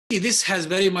this has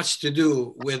very much to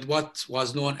do with what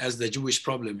was known as the Jewish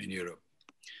problem in Europe.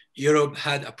 Europe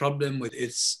had a problem with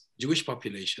its Jewish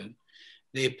population.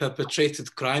 They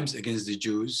perpetrated crimes against the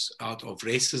Jews out of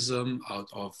racism, out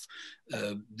of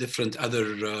different other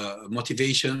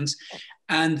motivations.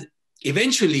 And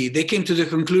eventually they came to the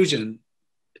conclusion,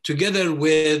 together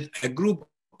with a group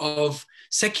of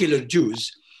secular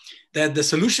Jews, that the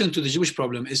solution to the Jewish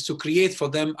problem is to create for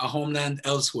them a homeland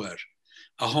elsewhere,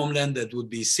 a homeland that would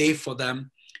be safe for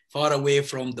them, far away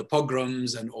from the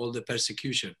pogroms and all the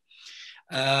persecution.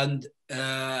 And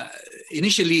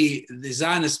initially, the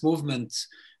Zionist movement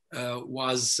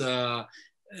was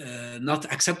not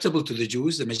acceptable to the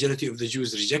Jews. The majority of the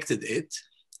Jews rejected it,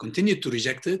 continued to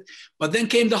reject it. But then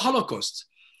came the Holocaust.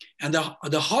 And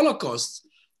the Holocaust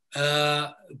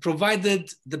provided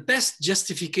the best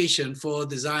justification for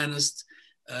the Zionist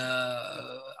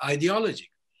ideology.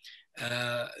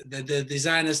 The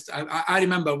Zionist, I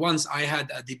remember once I had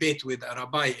a debate with a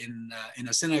rabbi in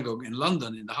a synagogue in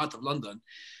London, in the heart of London,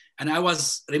 and I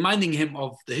was reminding him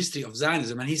of the history of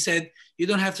Zionism, and he said, "You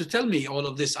don't have to tell me all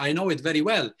of this. I know it very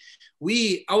well.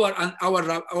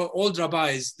 Our old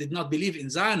rabbis did not believe in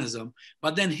Zionism,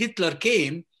 but then Hitler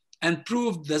came and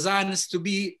proved the Zionists to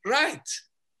be right."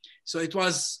 So it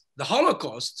was the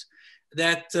Holocaust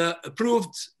that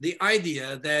proved the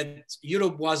idea that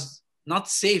Europe was not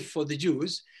safe for the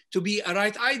Jews to be a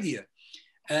right idea.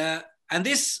 And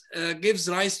this gives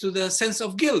rise to the sense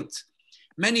of guilt.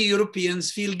 Many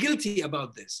Europeans feel guilty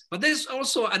about this. But there's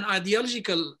also an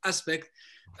ideological aspect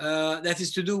that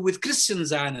is to do with Christian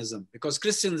Zionism, because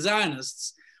Christian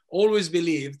Zionists always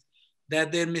believed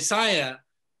that their Messiah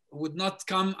would not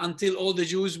come until all the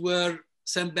Jews were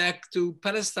sent back to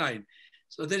Palestine.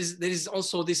 So there is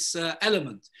also this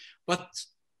element. But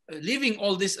leaving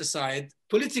all this aside,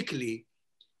 politically,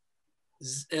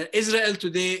 Israel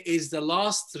today is the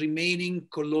last remaining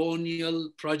colonial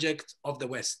project of the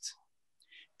West.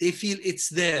 They feel it's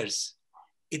theirs.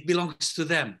 It belongs to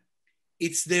them.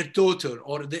 It's their daughter,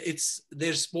 or it's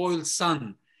their spoiled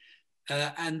son.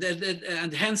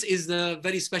 And hence is the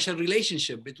very special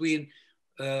relationship between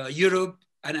Europe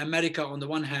and America on the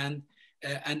one hand,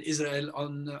 and Israel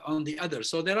on the other.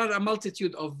 So there are a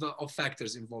multitude of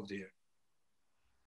factors involved here.